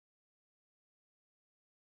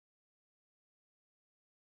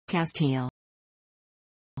Castile.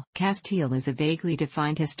 Castile is a vaguely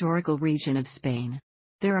defined historical region of Spain.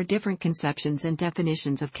 There are different conceptions and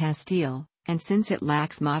definitions of Castile, and since it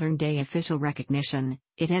lacks modern-day official recognition,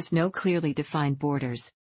 it has no clearly defined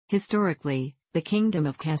borders. Historically, the Kingdom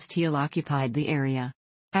of Castile occupied the area.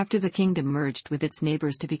 After the kingdom merged with its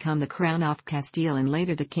neighbours to become the Crown of Castile and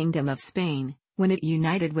later the Kingdom of Spain, when it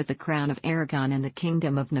united with the Crown of Aragon and the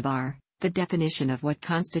Kingdom of Navarre, the definition of what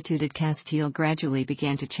constituted Castile gradually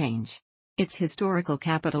began to change. Its historical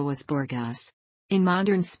capital was Burgos. In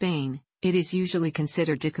modern Spain, it is usually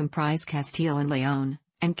considered to comprise Castile and León,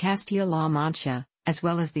 and Castile-La Mancha, as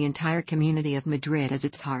well as the entire Community of Madrid as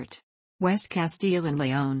its heart. West Castile and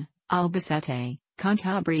León, Albacete,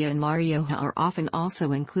 Cantabria and La Rioja are often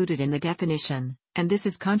also included in the definition, and this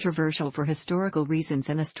is controversial for historical reasons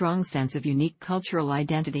and the strong sense of unique cultural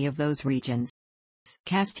identity of those regions.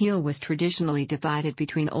 Castile was traditionally divided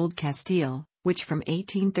between Old Castile, which from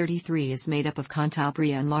 1833 is made up of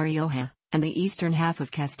Cantabria and La Rioja, and the eastern half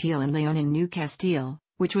of Castile and León and New Castile,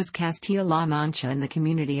 which was Castile-La Mancha and the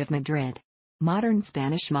Community of Madrid. Modern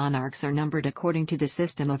Spanish monarchs are numbered according to the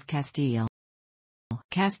system of Castile.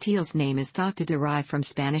 Castile's name is thought to derive from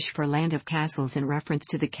Spanish for land of castles in reference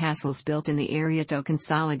to the castles built in the area to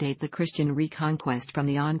consolidate the Christian reconquest from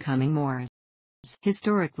the oncoming Moors.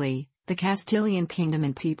 Historically, the Castilian kingdom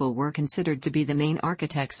and people were considered to be the main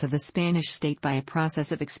architects of the Spanish state by a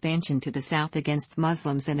process of expansion to the south against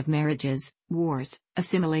Muslims and of marriages, wars,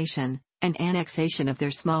 assimilation, and annexation of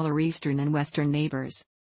their smaller eastern and western neighbors.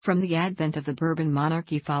 From the advent of the Bourbon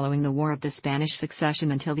monarchy following the War of the Spanish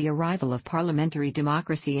Succession until the arrival of parliamentary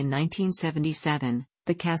democracy in 1977,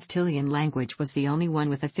 the Castilian language was the only one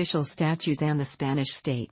with official statutes and the Spanish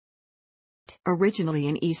state. Originally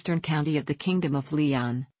an eastern county of the Kingdom of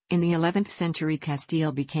León, in the 11th century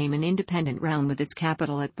Castile became an independent realm with its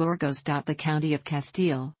capital at Burgos. The County of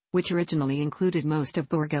Castile, which originally included most of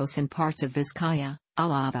Burgos and parts of Vizcaya,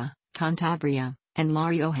 Álava, Cantabria, and La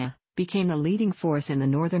Rioja, became the leading force in the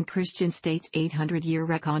northern Christian states' 800-year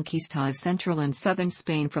reconquista of central and southern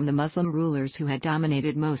Spain from the Muslim rulers who had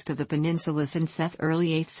dominated most of the peninsula since the early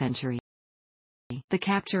 8th century. The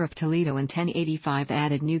capture of Toledo in 1085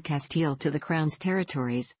 added New Castile to the crown's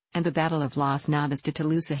territories, and the Battle of Las Navas de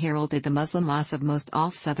Tolosa heralded the Muslim loss of most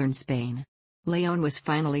of southern Spain. León was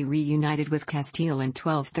finally reunited with Castile in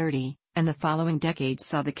 1230, and the following decades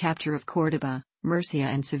saw the capture of Córdoba, Murcia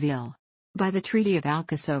and Seville. By the Treaty of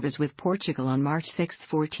Alcáçovas with Portugal on March 6,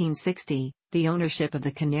 1460, the ownership of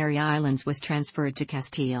the Canary Islands was transferred to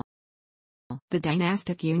Castile. The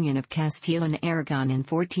dynastic union of Castile and Aragon in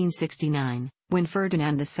 1469, when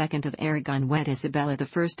Ferdinand II of Aragon wed Isabella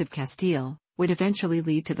I of Castile, would eventually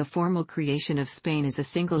lead to the formal creation of Spain as a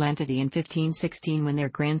single entity in 1516 when their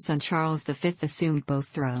grandson Charles V assumed both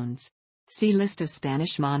thrones. See List of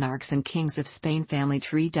Spanish monarchs and kings of Spain family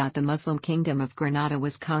tree. The Muslim Kingdom of Granada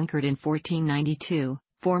was conquered in 1492,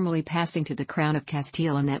 formally passing to the Crown of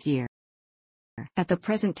Castile in that year. At the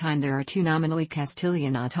present time there are two nominally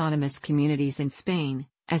Castilian autonomous communities in Spain,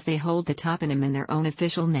 as they hold the toponym in their own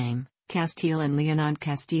official name, Castile and León and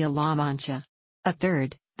Castile-La Mancha. A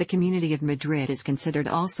third, the Community of Madrid, is considered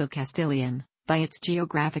also Castilian, by its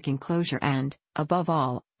geographic enclosure and, above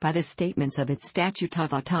all, by the statements of its Statute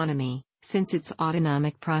of Autonomy, since its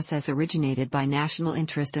autonomic process originated by national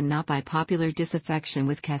interest and not by popular disaffection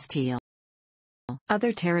with Castile.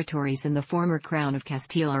 Other territories in the former Crown of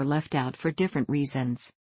Castile are left out for different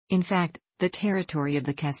reasons. In fact, the territory of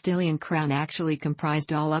the Castilian Crown actually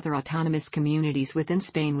comprised all other autonomous communities within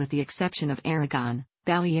Spain with the exception of Aragon,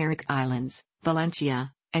 Balearic Islands,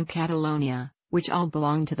 Valencia, and Catalonia, which all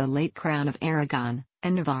belonged to the late Crown of Aragon,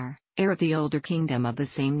 and Navarre, heir of the older kingdom of the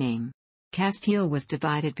same name. Castile was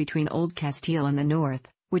divided between Old Castile in the north,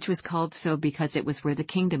 which was called so because it was where the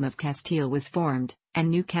Kingdom of Castile was formed, and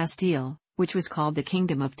New Castile, which was called the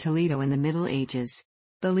Kingdom of Toledo in the Middle Ages.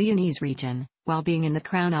 The Leonese region, while being in the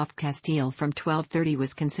Crown of Castile from 1230,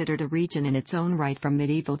 was considered a region in its own right from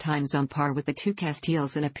medieval times on par with the two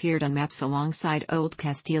Castiles and appeared on maps alongside Old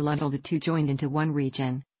Castile until the two joined into one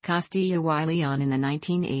region, Castilla y León, in the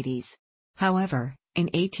 1980s. However, in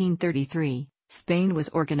 1833, Spain was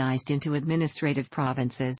organized into administrative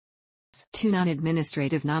provinces. Two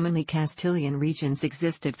non-administrative nominally Castilian regions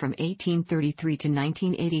existed from 1833 to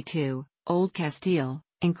 1982, Old Castile,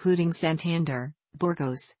 including Santander,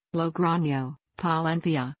 Burgos, Logroño,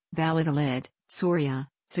 Palencia, Valladolid, Soria,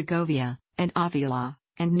 Segovia, and Avila,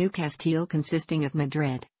 and New Castile consisting of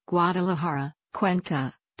Madrid, Guadalajara,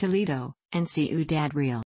 Cuenca, Toledo, and Ciudad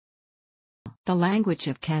Real. The language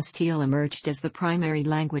of Castile emerged as the primary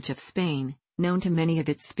language of Spain, known to many of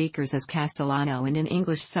its speakers as Castellano and in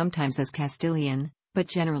English sometimes as Castilian, but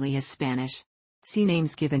generally as Spanish. See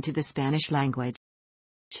names given to the Spanish language.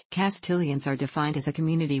 Castilians are defined as a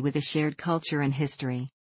community with a shared culture and history.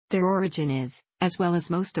 Their origin is, as well as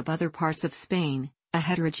most of other parts of Spain, a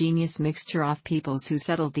heterogeneous mixture of peoples who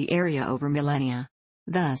settled the area over millennia.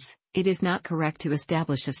 Thus, it is not correct to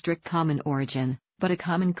establish a strict common origin, but a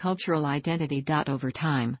common cultural identity. Over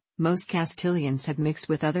time, most Castilians have mixed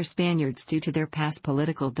with other Spaniards due to their past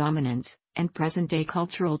political dominance, and present-day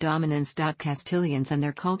cultural dominance. Castilians and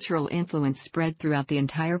their cultural influence spread throughout the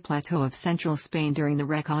entire plateau of central Spain during the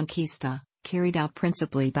Reconquista, carried out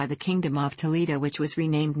principally by the Kingdom of Toledo, which was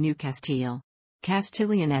renamed New Castile.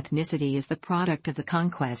 Castilian ethnicity is the product of the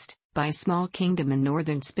conquest, by a small kingdom in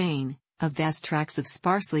northern Spain, of vast tracts of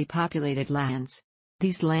sparsely populated lands.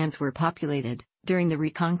 These lands were populated, during the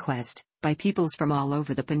Reconquest, by peoples from all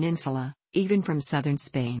over the peninsula, even from southern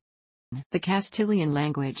Spain. The Castilian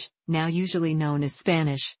language, now usually known as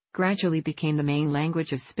Spanish, gradually became the main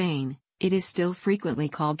language of Spain. It is still frequently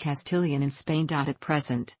called Castilian in Spain. At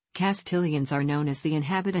present, Castilians are known as the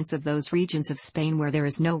inhabitants of those regions of Spain where there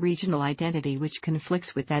is no regional identity which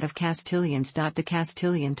conflicts with that of Castilians. The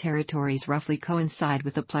Castilian territories roughly coincide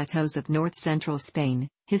with the plateaus of north-central Spain,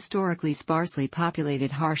 historically sparsely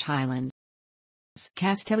populated harsh highlands.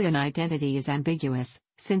 Castilian identity is ambiguous,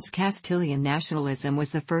 since Castilian nationalism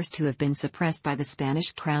was the first to have been suppressed by the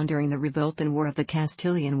Spanish crown during the revolt and War of the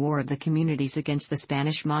Castilian War of the Communities against the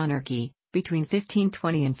Spanish monarchy, between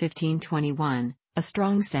 1520 and 1521. A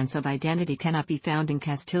strong sense of identity cannot be found in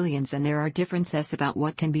Castilians, and there are differences about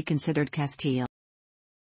what can be considered Castile.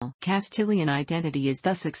 Castilian identity is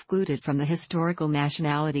thus excluded from the historical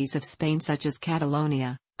nationalities of Spain such as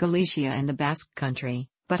Catalonia, Galicia and the Basque Country,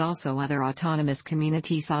 but also other autonomous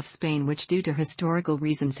communities of Spain which due to historical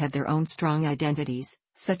reasons have their own strong identities,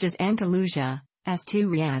 such as Andalusia,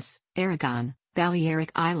 Asturias, Aragon,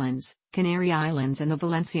 Balearic Islands, Canary Islands and the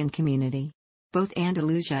Valencian community. Both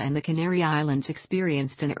Andalusia and the Canary Islands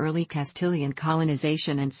experienced an early Castilian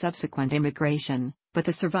colonization and subsequent immigration, but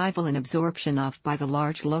the survival and absorption of by the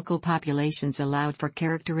large local populations allowed for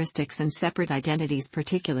characteristics and separate identities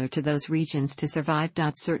particular to those regions to survive.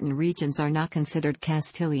 Certain regions are not considered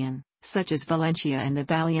Castilian, such as Valencia and the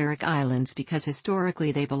Balearic Islands, because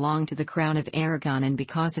historically they belong to the Crown of Aragon and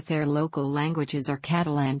because of their local languages or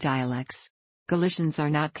Catalan dialects. Galicians are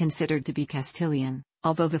not considered to be Castilian,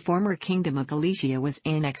 although the former Kingdom of Galicia was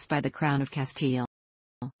annexed by the Crown of Castile.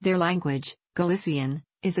 Their language, Galician,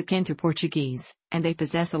 is akin to Portuguese, and they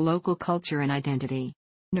possess a local culture and identity.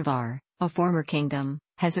 Navarre, a former kingdom,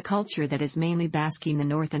 has a culture that is mainly Basque in the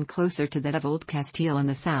north and closer to that of Old Castile in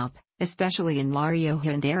the south, especially in La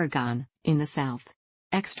Rioja and Aragon, in the south.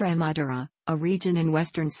 Extremadura, a region in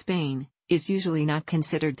western Spain, is usually not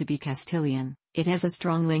considered to be Castilian. It has a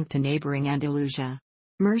strong link to neighboring Andalusia.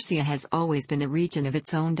 Murcia has always been a region of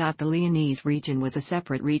its own. The Leonese region was a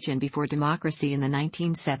separate region before democracy in the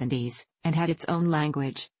 1970s, and had its own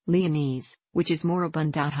language, Leonese, which is more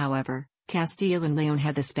abundant. However, Castile and León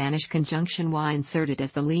had the Spanish conjunction y inserted,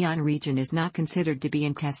 as the Leon region is not considered to be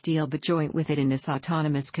in Castile but joint with it in this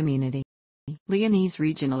autonomous community. Leonese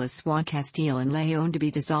regionalists want Castile and León to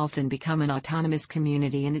be dissolved and become an autonomous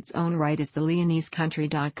community in its own right as the Leonese country.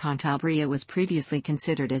 Cantabria was previously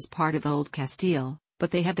considered as part of Old Castile, but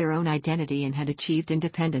they have their own identity and had achieved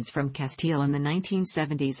independence from Castile in the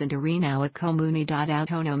 1970s and are now a comunidad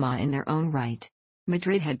autónoma in their own right.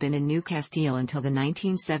 Madrid had been in New Castile until the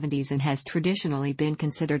 1970s and has traditionally been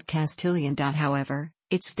considered Castilian. However,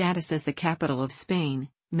 its status as the capital of Spain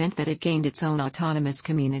meant that it gained its own autonomous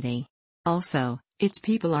community. Also, its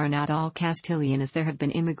people are not all Castilian, as there have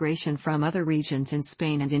been immigration from other regions in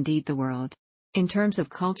Spain and indeed the world. In terms of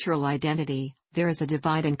cultural identity, there is a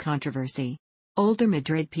divide and controversy. Older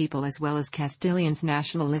Madrid people as well as Castilians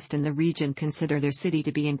nationalist in the region consider their city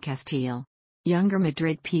to be in Castile. Younger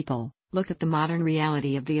Madrid people look at the modern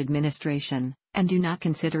reality of the administration, and do not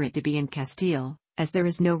consider it to be in Castile, as there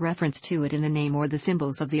is no reference to it in the name or the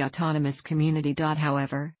symbols of the autonomous community.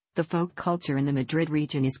 However, the folk culture in the Madrid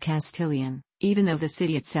region is Castilian, even though the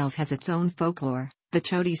city itself has its own folklore. The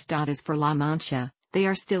Chotis. As for La Mancha, they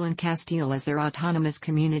are still in Castile as their autonomous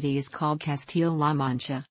community is called Castile-La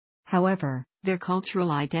Mancha. However, their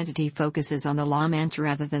cultural identity focuses on the La Mancha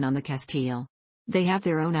rather than on the Castile. They have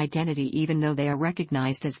their own identity even though they are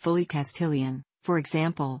recognized as fully Castilian. For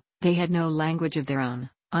example, they had no language of their own,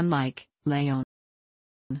 unlike León.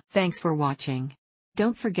 Thanks for watching.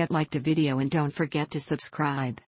 Don't forget like the video and don't forget to subscribe.